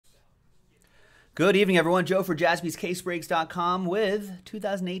Good evening, everyone. Joe for jaspyscasebreaks.com with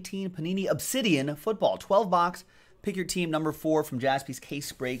 2018 Panini Obsidian Football 12-box. Pick your team number 4 from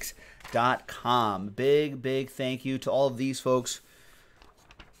jaspyscasebreaks.com. Big thank you to all of these folks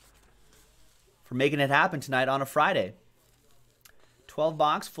for making it happen tonight on a Friday.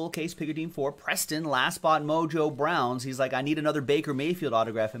 12-box, full case, pick your team 4. Preston, last spot, Mojo Browns. He's like, I need another Baker Mayfield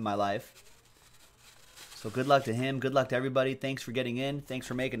autograph in my life. So good luck to him. Good luck to everybody. Thanks for getting in. Thanks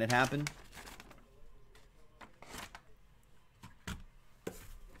for making it happen.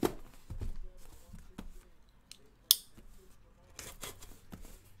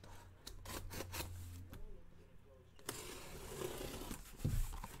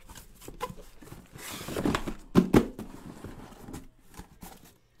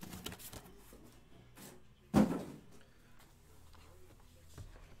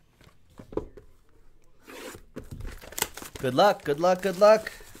 Good luck, good luck, good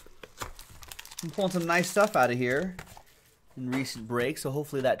luck. I'm pulling some nice stuff out of here in recent breaks, so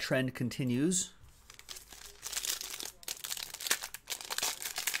hopefully that trend continues.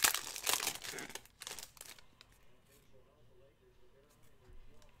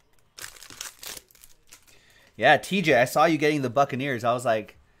 Yeah, TJ, I saw you getting the Buccaneers. I was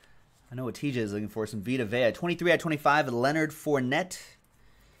like, I know what TJ is looking for, some Vita Vea. 23 out of 25, Leonard Fournette.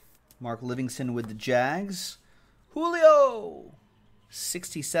 Mark Livingston with the Jags. Julio,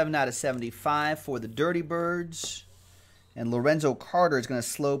 67 out of 75 for the Dirty Birds. And Lorenzo Carter is going to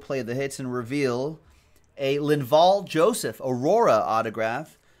slow play the hits and reveal a Linval Joseph Aurora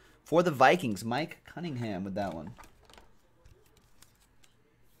autograph for the Vikings. Mike Cunningham with that one.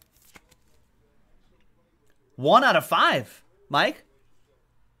 1 out of 5, Mike.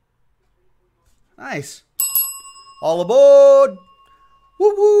 Nice. All aboard.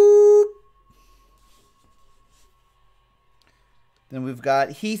 Whoop, whoop. Then we've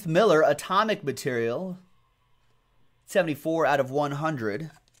got Heath Miller, Atomic Material, 74 out of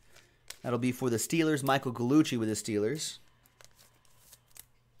 100. That'll be for the Steelers. Michael Gallucci with the Steelers.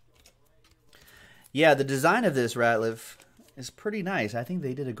 Yeah, the design of this, Ratliff, is pretty nice. I think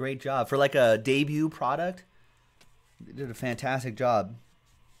they did a great job. For like a debut product, they did a fantastic job.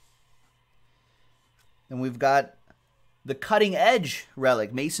 And we've got the Cutting Edge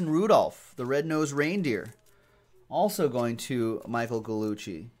relic, Mason Rudolph, the Red-Nosed Reindeer. Also going to Michael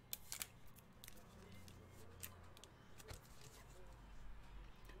Gallucci.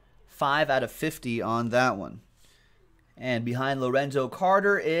 $5 out of 50 on that one. And behind Lorenzo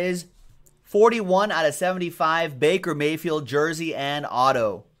Carter is 41 out of 75 Baker Mayfield jersey and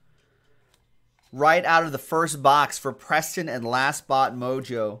auto. Right out of the first box for Preston and last spot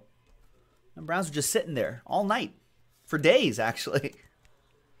Mojo. And Browns are just sitting there all night. For days, actually.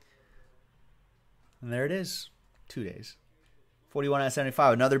 And there it is. 2 days. 41 out of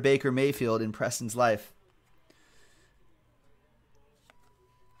 75. Another Baker Mayfield in Preston's life.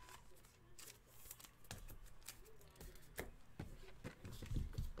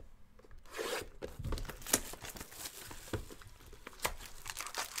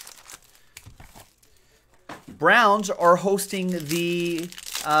 Browns are hosting the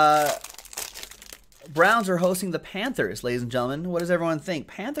Panthers, ladies and gentlemen. What does everyone think?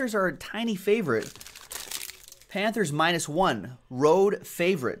 Panthers are a tiny favorite. Panthers -1, road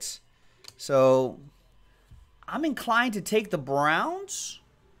favorites. So I'm inclined to take the Browns.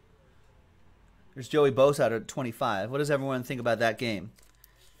 There's Joey Bosa out of 25. What does everyone think about that game?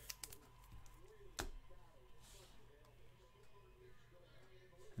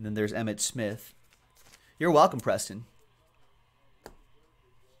 And then there's Emmitt Smith. You're welcome, Preston.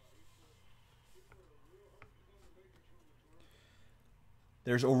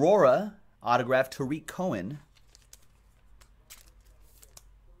 There's Aurora, autograph Tariq Cohen.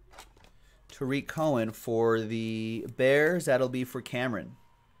 Tariq Cohen for the Bears. That'll be for Cameron.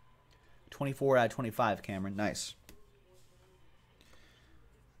 24 out of 25, Cameron. Nice.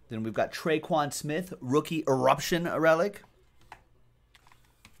 Then we've got Traquan Smith, rookie Eruption relic.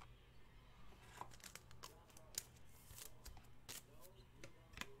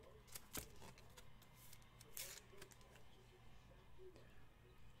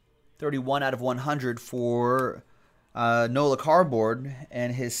 $31 out of 100 for Nola Cardboard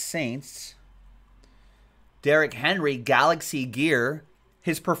and his Saints. Derrick Henry, Galaxy Gear.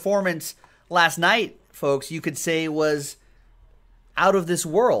 His performance last night, folks, you could say was out of this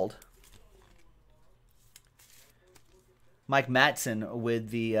world. Mike Matson with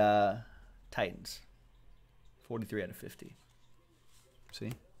the Titans. 43 out of 50.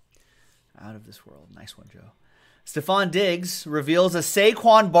 See? Out of this world. Nice one, Joe. Stephon Diggs reveals a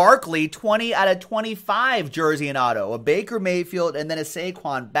Saquon Barkley 20 out of 25 jersey and auto. A Baker Mayfield and then a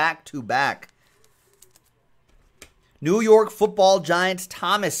Saquon back-to-back. New York Football Giants,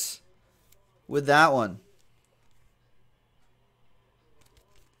 Thomas with that one.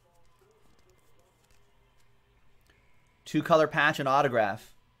 Two-color patch and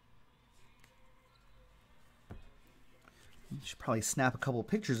autograph. Should probably snap a couple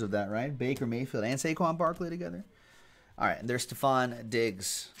pictures of that, right? Baker Mayfield and Saquon Barkley together. All right, and there's Stephon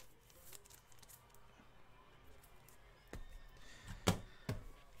Diggs.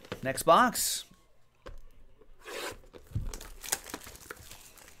 Next box.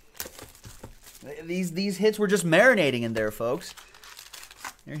 These hits were just marinating in there, folks.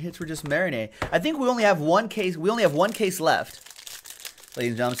 Their hits were just marinating. I think we only have one case. We only have one case left,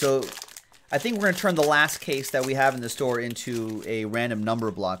 ladies and gentlemen. So I think we're going to turn the last case that we have in the store into a random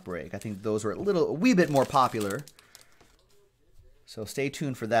number block break. I think those are a wee bit more popular. So stay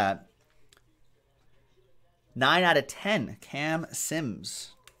tuned for that. 9 out of 10, Cam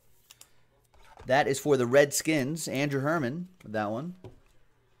Sims. That is for the Redskins. Andrew Herman with that one.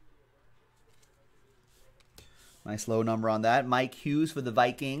 Nice low number on that. Mike Hughes for the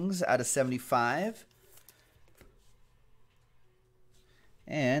Vikings out of 75.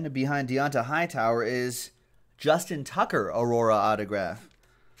 And behind Deonta Hightower is Justin Tucker Aurora autograph.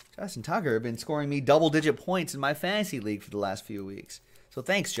 Justin Tucker has been scoring me double-digit points in my fantasy league for the last few weeks. So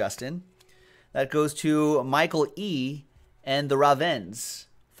thanks, Justin. That goes to Michael E. and the Ravens.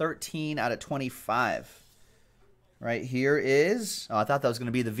 13 out of 25. Right here is, I thought that was going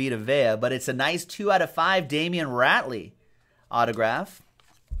to be the Vita Vea, but it's a nice 2 out of 5 Damian Ratley autograph.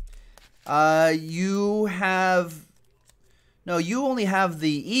 You only have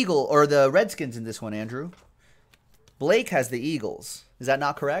the Eagle or the Redskins in this one, Andrew. Blake has the Eagles. Is that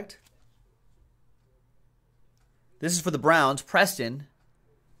not correct? This is for the Browns. Preston,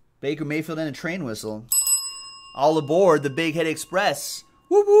 Baker Mayfield, and a train whistle. All aboard the Big Hit Express.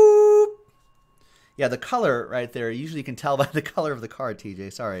 Whoop whoop. Yeah, the color right there. Usually you can tell by the color of the card,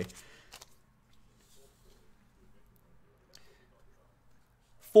 TJ. Sorry.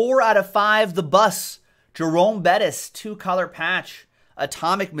 4 out of 5, the Bus. Jerome Bettis, 2-color patch.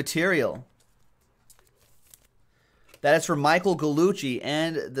 Atomic material. That is for Michael Gallucci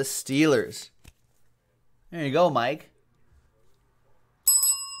and the Steelers. There you go, Mike.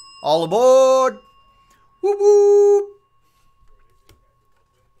 All aboard. Whoop whoop.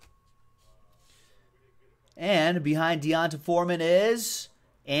 And behind Deonta Foreman is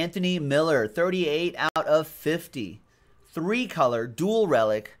Anthony Miller, 38 out of 50. 3-color, dual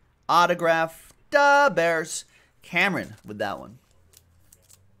relic, autograph, the Bears. Cameron with that one.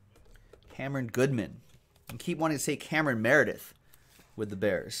 Cameron Goodman. I keep wanting to say Cameron Meredith with the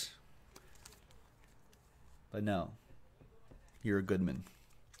Bears. But no, you're a Goodman.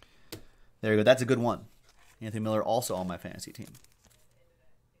 There you go. That's a good one. Anthony Miller also on my fantasy team.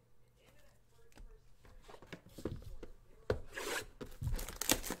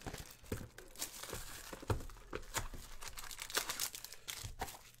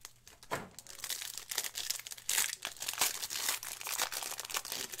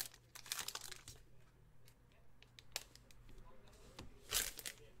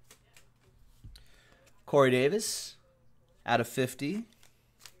 Corey Davis, out of 50.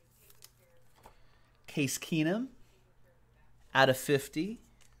 Case Keenum, out of 50.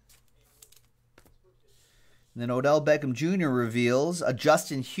 And then Odell Beckham Jr. reveals a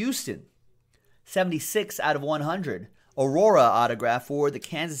Justin Houston, 76 out of 100. Aurora autograph for the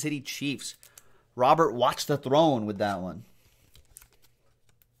Kansas City Chiefs. Robert Watch the Throne with that one.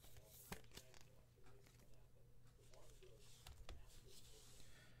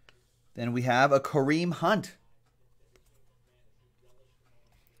 Then we have a Kareem Hunt.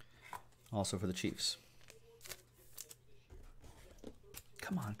 Also for the Chiefs.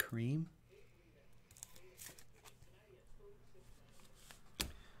 Come on, Kareem.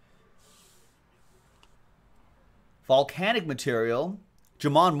 Volcanic material.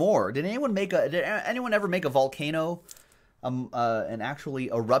 Jamon Moore. Did anyone ever make a volcano, an actually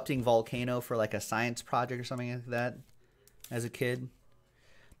erupting volcano for like a science project or something like that as a kid?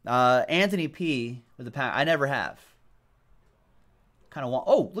 Anthony P. with the pack. I never have. Kind of want.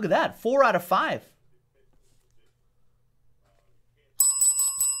 Oh, look at that. 4 out of 5.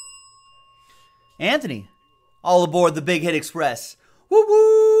 Anthony. All aboard the Big Hit Express. Whoop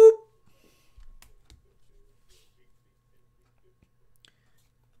whoop.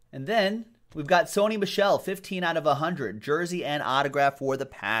 And then we've got Sony Michel, 15 out of 100. Jersey and autograph for the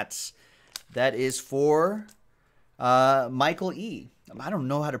Pats. That is for Michael E. I don't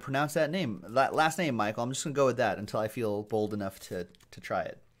know how to pronounce that name. Last name, Michael. I'm just going to go with that until I feel bold enough to try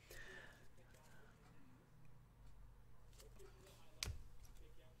it.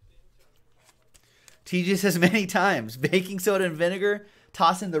 TJ says many times, baking soda and vinegar,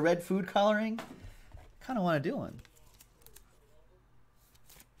 toss in the red food coloring. Kind of want to do one.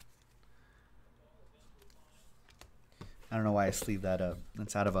 I don't know why I sleeved that up.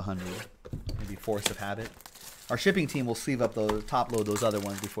 That's out of 100. Maybe force of habit. Our shipping team will sleeve up those, top load those other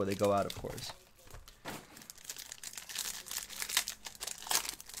ones before they go out, of course.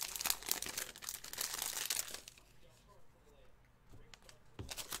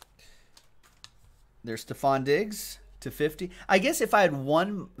 There's Stephon Diggs to 50. I guess if I had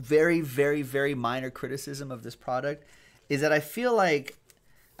one very, very, very minor criticism of this product is that I feel like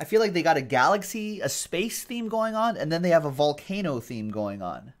they got a galaxy, a space theme going on, and then they have a volcano theme going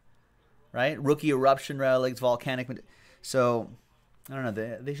on, right? Rookie eruption relics, volcanic. So I don't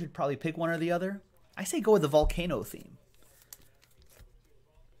know. They should probably pick one or the other. I say go with the volcano theme.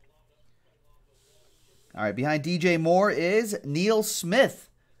 All right, behind DJ Moore is Neil Smith.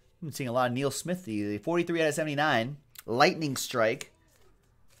 I've been seeing a lot of Neil Smith. The 43 out of 79. Lightning Strike.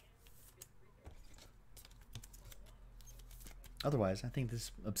 Otherwise, I think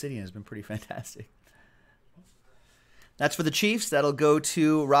this Obsidian has been pretty fantastic. That's for the Chiefs. That'll go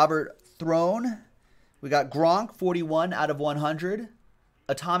to Robert Throne. We got Gronk, 41 out of 100.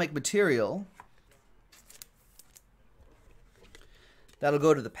 Atomic Material. That'll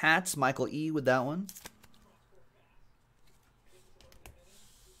go to the Pats. Michael E. with that one.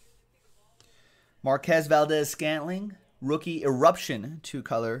 Marquez Valdez-Scantling, Rookie Eruption,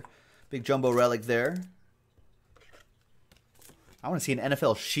 2-color. Big jumbo relic there. I want to see an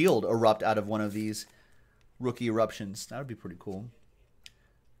NFL shield erupt out of one of these Rookie Eruptions. That would be pretty cool.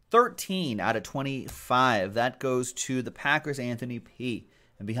 13 out of 25. That goes to the Packers, Anthony P.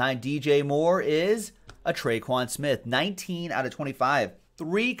 And behind DJ Moore is a Traquan Smith. 19 out of 25.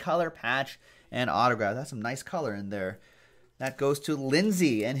 3-color patch and autograph. That's some nice color in there. That goes to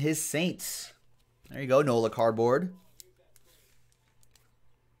Lindsey and his Saints. There you go, NOLA cardboard.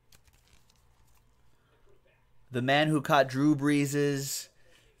 The man who caught Drew Brees'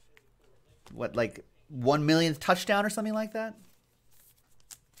 what, like 1 millionth touchdown or something like that?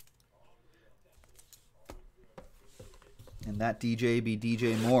 And that DJ be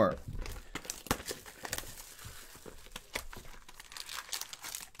DJ Moore.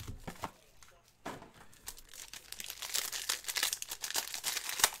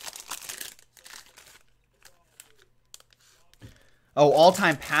 Oh,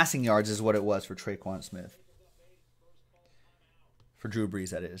 all-time passing yards is what it was for Traquan Smith. For Drew Brees,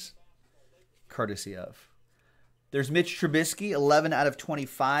 that is. Courtesy of. There's Mitch Trubisky, 11 out of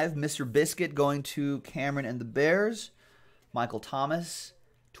 25. Mr. Biscuit going to Cameron and the Bears. Michael Thomas,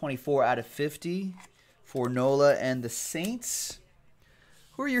 24 out of 50 for Nola and the Saints.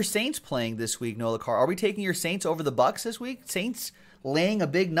 Who are your Saints playing this week, Nola Carr? Are we taking your Saints over the Bucks this week? Saints laying a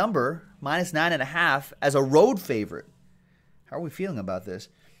big number, -9.5, as a road favorite. How are we feeling about this?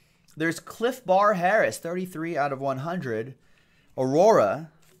 There's Cliff Bar Harris, 33 out of 100.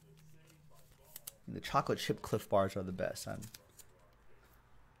 Aurora. The chocolate chip Cliff Bars are the best.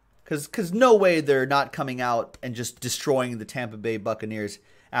 Because no way they're not coming out and just destroying the Tampa Bay Buccaneers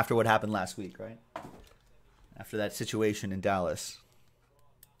after what happened last week, right? After that situation in Dallas.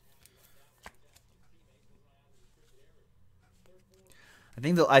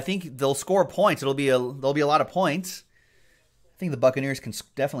 I think they'll score points. There'll be a lot of points. I think the Buccaneers can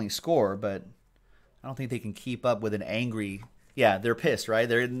definitely score, but I don't think they can keep up with an angry. Yeah, they're pissed, right?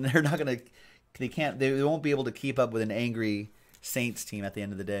 They're not gonna. They won't be able to keep up with an angry Saints team at the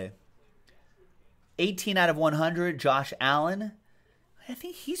end of the day. 18 out of 100, Josh Allen. I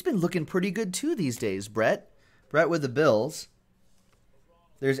think he's been looking pretty good too these days, Brett with the Bills.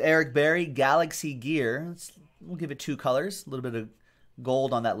 There's Eric Berry, Galaxy Gear. We'll give it 2 colors. A little bit of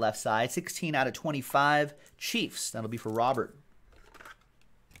gold on that left side. 16 out of 25, Chiefs. That'll be for Robert.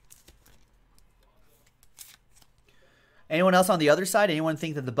 Anyone else on the other side? Anyone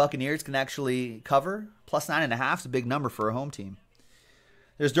think that the Buccaneers can actually cover? +9.5 is a big number for a home team.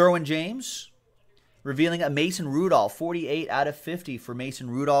 There's Derwin James, revealing a Mason Rudolph. 48 out of 50 for Mason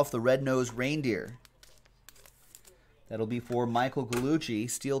Rudolph, the red-nosed reindeer. That'll be for Michael Gallucci,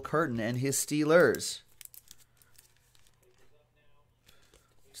 Steel Curtain, and his Steelers.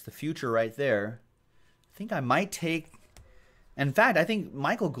 It's the future right there. I think I might take... In fact, I think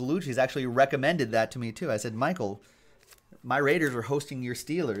Michael Gallucci has actually recommended that to me too. I said, Michael, my Raiders are hosting your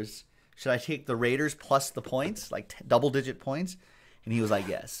Steelers. Should I take the Raiders plus the points, like double-digit points? And he was like,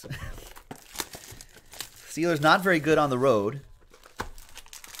 yes. Steelers not very good on the road.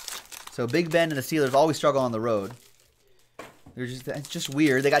 So Big Ben and the Steelers always struggle on the road. It's just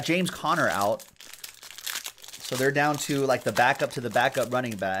weird. They got James Conner out. So they're down to like the backup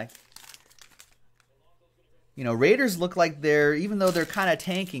running back. You know, Raiders look like they're, even though they're kind of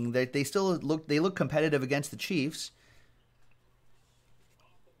tanking, they still look competitive against the Chiefs.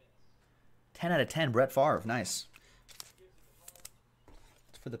 10 out of 10, Brett Favre, nice.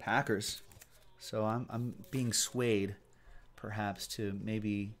 It's for the Packers, so I'm being swayed, perhaps, to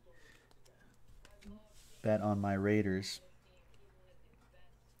maybe bet on my Raiders.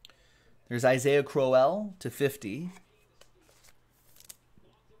 There's Isaiah Crowell to 50.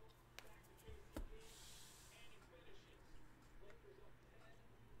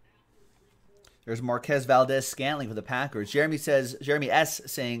 There's Marquez Valdez-Scantling for the Packers. Jeremy S.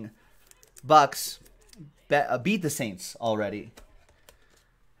 saying Bucks beat the Saints already.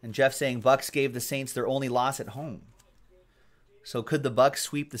 And Jeff saying Bucks gave the Saints their only loss at home. So could the Bucks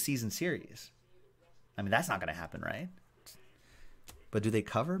sweep the season series? I mean, that's not going to happen, right? But do they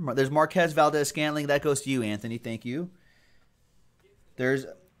cover? There's Marquez Valdez-Scantling. That goes to you, Anthony. Thank you. There's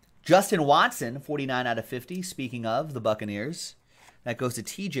Justin Watson, 49 out of 50. Speaking of the Buccaneers. That goes to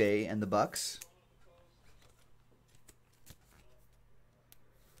TJ and the Bucks.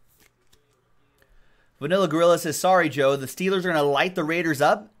 Vanilla Gorilla says, sorry, Joe. The Steelers are going to light the Raiders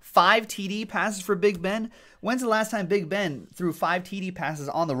up. 5 TD passes for Big Ben. When's the last time Big Ben threw 5 TD passes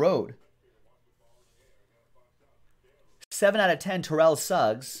on the road? 7 out of 10, Terrell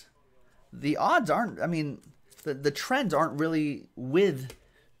Suggs. The odds aren't, I mean, the trends aren't really with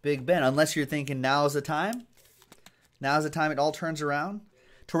Big Ben, unless you're thinking now's the time. Now's the time it all turns around.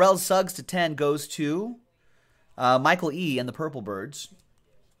 Terrell Suggs to 10 goes to Michael E. and the Purple Birds.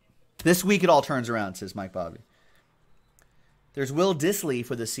 This week it all turns around, says Mike Bobby. There's Will Dissly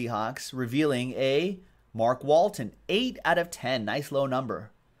for the Seahawks, revealing a Mark Walton. 8 out of 10. Nice low number.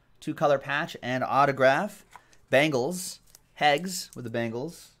 2-color patch and autograph. Bengals. Heggs with the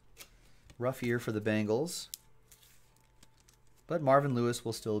Bengals. Rough year for the Bengals. But Marvin Lewis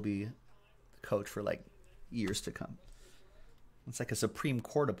will still be the coach for like years to come. It's like a Supreme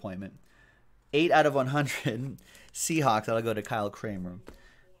Court appointment. 8 out of 100. Seahawks. That'll go to Kyle Kramer.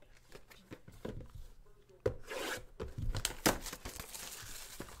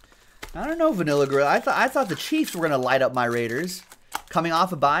 I don't know, Vanilla Gorilla. I thought the Chiefs were going to light up my Raiders. Coming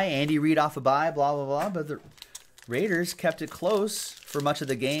off a bye, Andy Reid off a bye, blah, blah, blah. But the Raiders kept it close for much of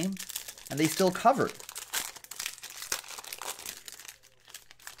the game, and they still covered.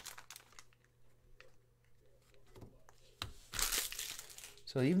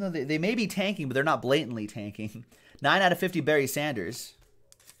 So even though they may be tanking, but they're not blatantly tanking. 9 out of 50, Barry Sanders.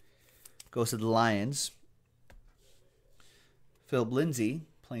 Goes to the Lions. Philip Lindsay.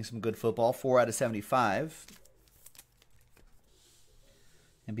 Playing some good football, 4 out of 75.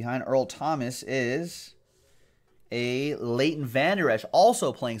 And behind Earl Thomas is a Leighton Vander Esch,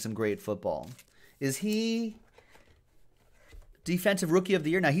 also playing some great football. Is he Defensive Rookie of the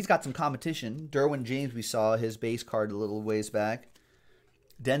Year? Now, he's got some competition. Derwin James, we saw his base card a little ways back.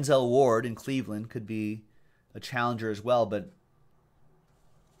 Denzel Ward in Cleveland could be a challenger as well, but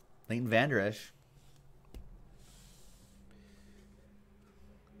Leighton Vander Esch.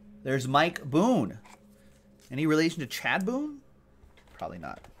 There's Mike Boone. Any relation to Chad Boone? Probably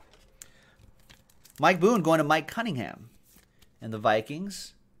not. Mike Boone going to Mike Cunningham. And the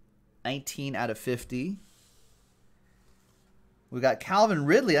Vikings. 19 out of 50. We got Calvin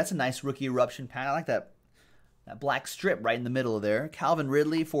Ridley. That's a nice rookie eruption pat. I like that black strip right in the middle of there. Calvin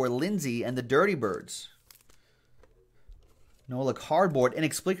Ridley for Lindsay and the Dirty Birds. Nola Cardboard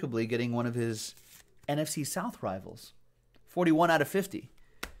inexplicably getting one of his NFC South rivals. 41 out of 50.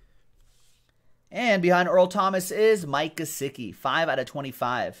 And behind Earl Thomas is Mike Gesicki, 5 out of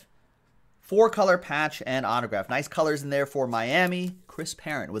 25. 4-color patch and autograph. Nice colors in there for Miami. Chris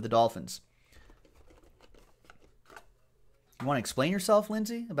Parent with the Dolphins. You want to explain yourself,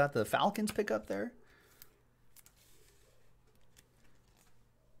 Lindsay, about the Falcons pickup there?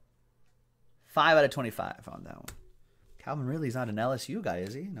 5 out of 25 on that one. Calvin Ridley's not an LSU guy,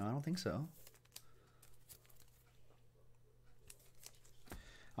 is he? No, I don't think so.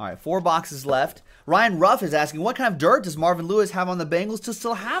 All right, 4 boxes left. Ryan Ruff is asking, what kind of dirt does Marvin Lewis have on the Bengals to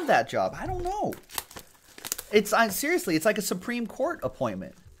still have that job? I don't know. Seriously, it's like a Supreme Court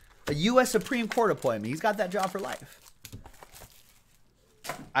appointment. A U.S. Supreme Court appointment. He's got that job for life.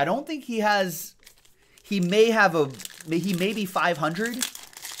 I don't think he has... He may be 500,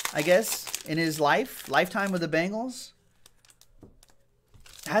 I guess, in his lifetime with the Bengals.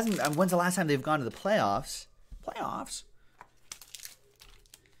 When's the last time they've gone to the playoffs? Playoffs?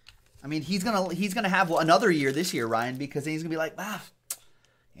 I mean, he's gonna have another year this year, Ryan, because then he's gonna be like,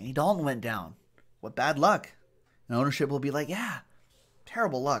 Andy Dalton went down. What bad luck. And ownership will be like, yeah,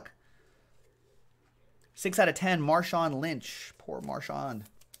 terrible luck. 6 out of 10, Marshawn Lynch. Poor Marshawn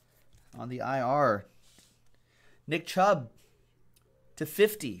on the IR. Nick Chubb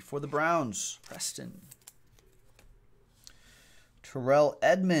 /50 for the Browns. Preston. Terrell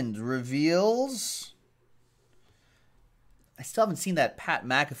Edmonds reveals. I still haven't seen that Pat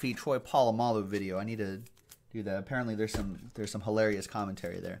McAfee, Troy Polamalu video. I need to do that. Apparently there's some hilarious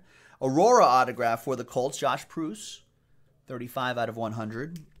commentary there. Aurora autograph for the Colts. Josh Pruce. 35 out of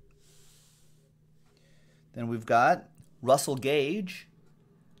 100. Then we've got Russell Gage.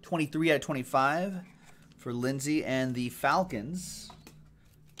 23 out of 25 for Lindsay and the Falcons.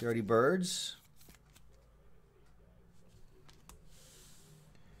 Dirty Birds.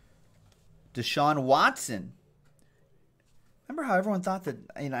 Deshaun Watson. Remember how everyone thought that,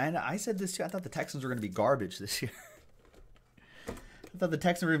 I said this too, I thought the Texans were going to be garbage this year. I thought the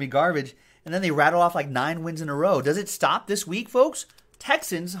Texans were going to be garbage, and then they rattled off like 9 wins in a row. Does it stop this week, folks?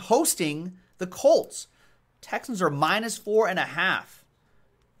 Texans hosting the Colts. Texans are -4.5.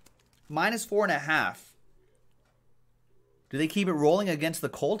 -4.5. Do they keep it rolling against the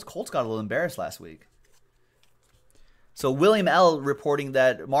Colts? Colts got a little embarrassed last week. So William L. reporting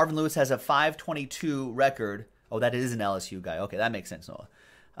that Marvin Lewis has a 5-22 record. Oh, that is an LSU guy. Okay, that makes sense, Noah.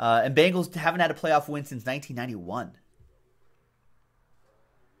 And Bengals haven't had a playoff win since 1991.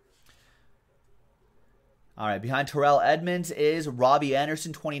 All right, behind Terrell Edmonds is Robbie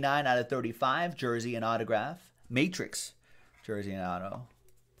Anderson, 29 out of 35, jersey and autograph. Matrix, jersey and auto.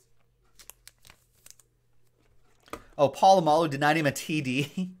 Oh, Polamalu denied him a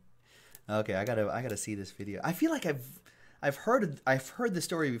TD. Okay, I gotta see this video. I feel like I've heard this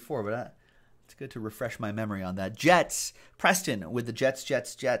story before, but it's good to refresh my memory on that. Jets, Preston with the Jets.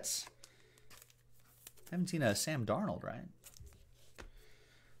 I haven't seen a Sam Darnold, right?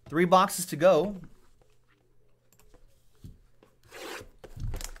 3 boxes to go.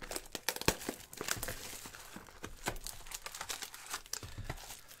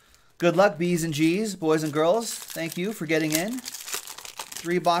 Good luck, B's and G's, boys and girls. Thank you for getting in.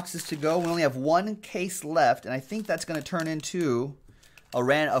 3 boxes to go. We only have 1 case left, and I think that's going to turn into a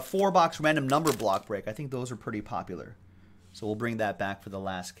 4-box random number block break. I think those are pretty popular. So we'll bring that back for the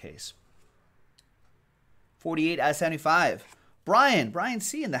last case. 48 out of 75. Brian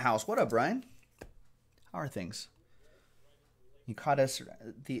C. in the house. What up, Brian? How are things? You caught us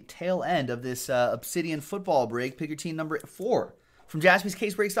at the tail end of this Obsidian football break. Pick your team number 4 from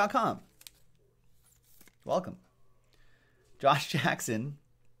jaspyscasebreaks.com. Welcome. Josh Jackson,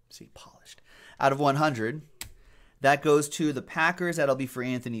 see, polished, out of 100. That goes to the Packers. That'll be for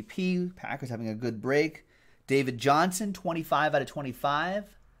Anthony P. Packers having a good break. David Johnson, 25 out of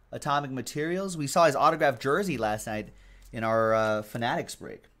 25. Atomic Materials. We saw his autographed jersey last night in our Fanatics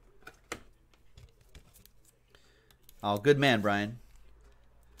break. Oh, good man, Brian.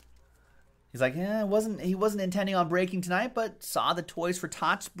 He's like, he wasn't intending on breaking tonight, but saw the Toys for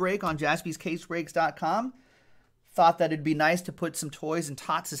Tots break on jaspyscasebreaks.com. Thought that it'd be nice to put some toys in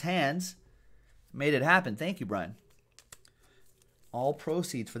Tots' hands. Made it happen. Thank you, Brian. All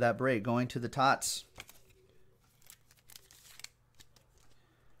proceeds for that break going to the Tots.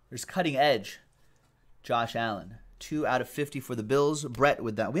 There's Cutting Edge. Josh Allen. 2 out of 50 for the Bills. Brett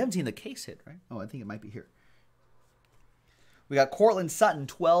with that. We haven't seen the case hit, right? Oh, I think it might be here. We got Cortland Sutton,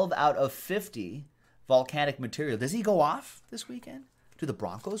 12 out of 50. Volcanic Material. Does he go off this weekend? Do the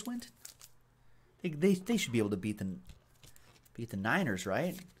Broncos win? They should be able to beat the Niners,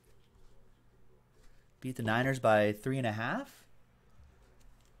 right? Beat the Niners by 3.5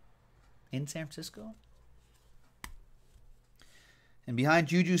 in San Francisco. And behind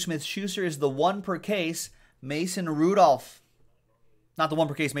Juju Smith-Schuster is the 1 per case Mason Rudolph. Not the 1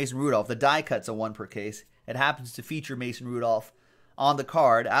 per case Mason Rudolph. The die cut's a 1 per case. It happens to feature Mason Rudolph on the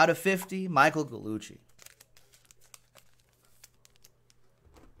card. Out of 50, Michael Gallucci.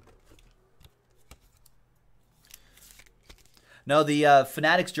 No, the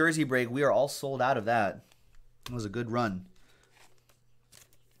Fanatics jersey break, we are all sold out of that. It was a good run.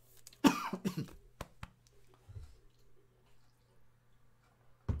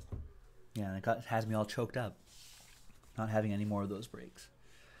 Yeah, it has me all choked up. Not having any more of those breaks.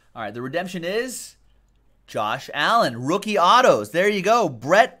 All right, the redemption is Josh Allen. Rookie autos. There you go.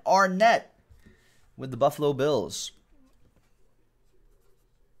 Brett Arnett with the Buffalo Bills.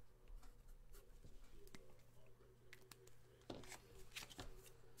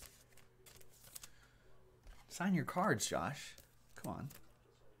 Sign your cards, Josh. Come on.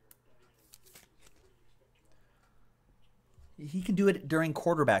 He can do it during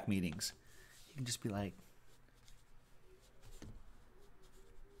quarterback meetings. He can just be like,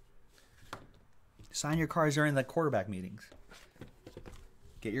 sign your cards during the quarterback meetings.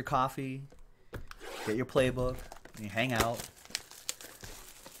 Get your coffee, get your playbook, and you hang out.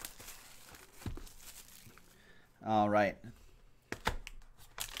 All right.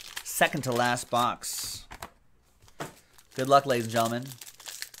 Second to last box. Good luck, ladies and gentlemen.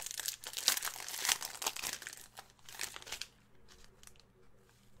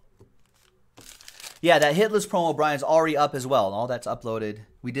 Yeah, that hitless promo, Brian's already up as well. All that's uploaded.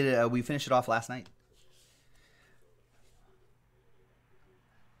 We did it. We finished it off last night.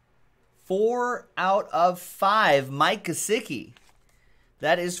 4 out of 5, Mike Gesicki.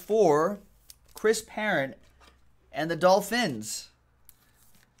 That is for Chris Parent and the Dolphins.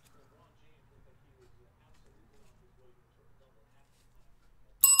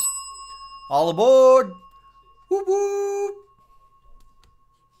 All aboard! Whoop whoop!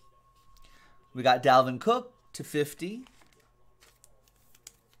 We got Dalvin Cook to 50.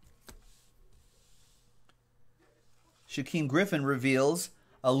 Shaquem Griffin reveals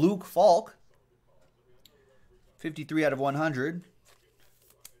a Luke Falk. 53 out of 100.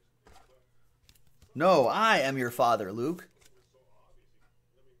 No, I am your father, Luke.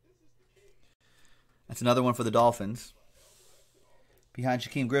 That's another one for the Dolphins. Behind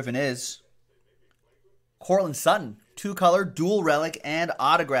Shaquem Griffin is Cortland Sutton. 2-color, dual relic, and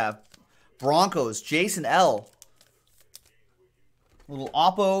autograph. Broncos, Jason L. Little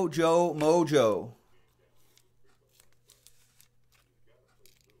Oppo Joe Mojo.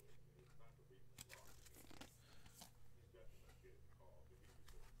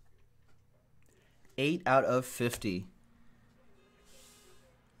 Eight out of 50.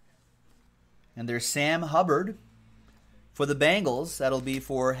 And there's Sam Hubbard for the Bengals. That'll be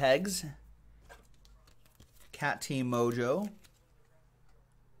for Hegs. Cat Team Mojo.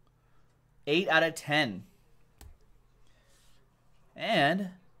 8 out of 10. And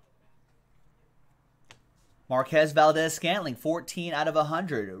Marquez Valdez-Scantling, 14 out of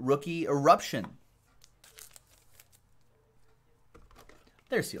 100. Rookie Eruption.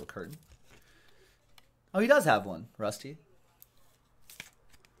 There's Steel Curtain. Oh, he does have one, Rusty.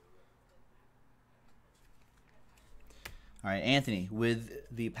 All right, Anthony, with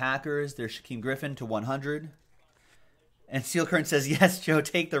the Packers, there's Shaquem Griffin to 100. And Steel Curtain says, yes, Joe,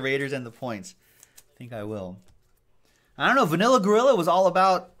 take the Raiders and the points. I think I will. I don't know. Vanilla Gorilla was all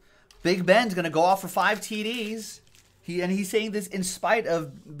about Big Ben's going to go off for 5 TDs. He's saying this in spite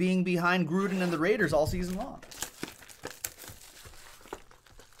of being behind Gruden and the Raiders all season long.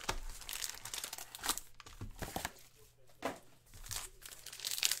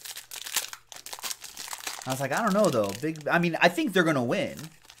 I was like, I don't know, though. I think they're going to win.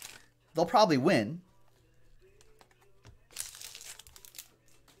 They'll probably win.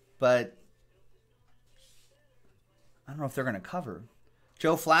 But I don't know if they're going to cover.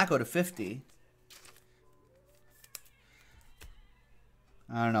 Joe Flacco to 50.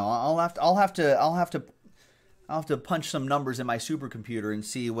 I don't know. I'll have to punch some numbers in my supercomputer and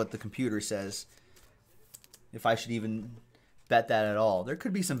see what the computer says. If I should even bet that at all. There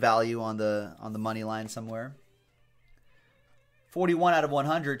could be some value on the money line somewhere. 41 out of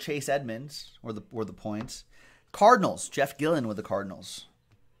 100, Chase Edmonds or the points. Cardinals, Jeff Gillen with the Cardinals.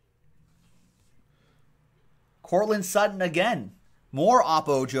 Cortland Sutton again. More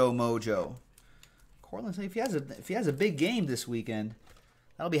Oppo Joe Mojo. Cortland, if he has a big game this weekend,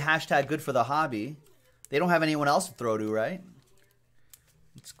 that'll be hashtag good for the hobby. They don't have anyone else to throw to, right?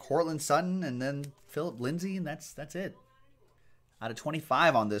 It's Cortland Sutton and then Philip Lindsay, and that's it. Out of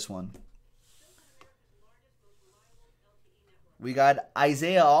 25 on this one. We got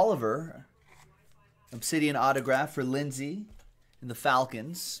Isaiah Oliver. Obsidian autograph for Lindsay and the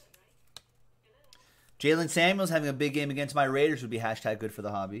Falcons. Jalen Samuels having a big game against my Raiders would be hashtag good for the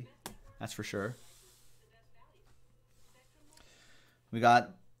hobby. That's for sure. We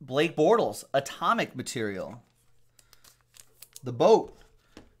got Blake Bortles, atomic material. The boat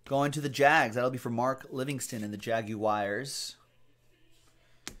going to the Jags. That'll be for Mark Livingston and the Jaguars.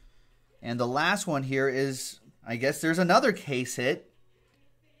 And the last one here is, I guess there's another case hit.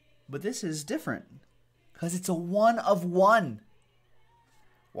 But this is different. Because it's a 1 of 1.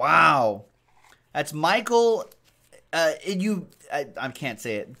 Wow. That's Michael, I can't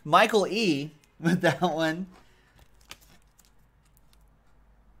say it. Michael E. with that one.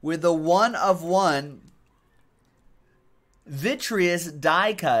 With the 1 of 1 vitreous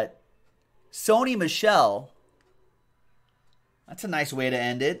die cut, Sony Michel. That's a nice way to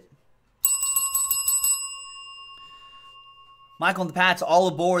end it. Michael and the Pats all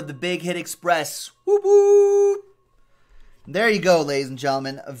aboard the Big Hit Express. Whoop whoop. There you go, ladies and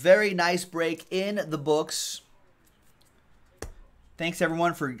gentlemen. A very nice break in the books. Thanks,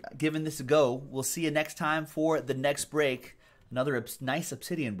 everyone, for giving this a go. We'll see you next time for the next break. Another nice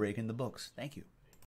Obsidian break in the books. Thank you.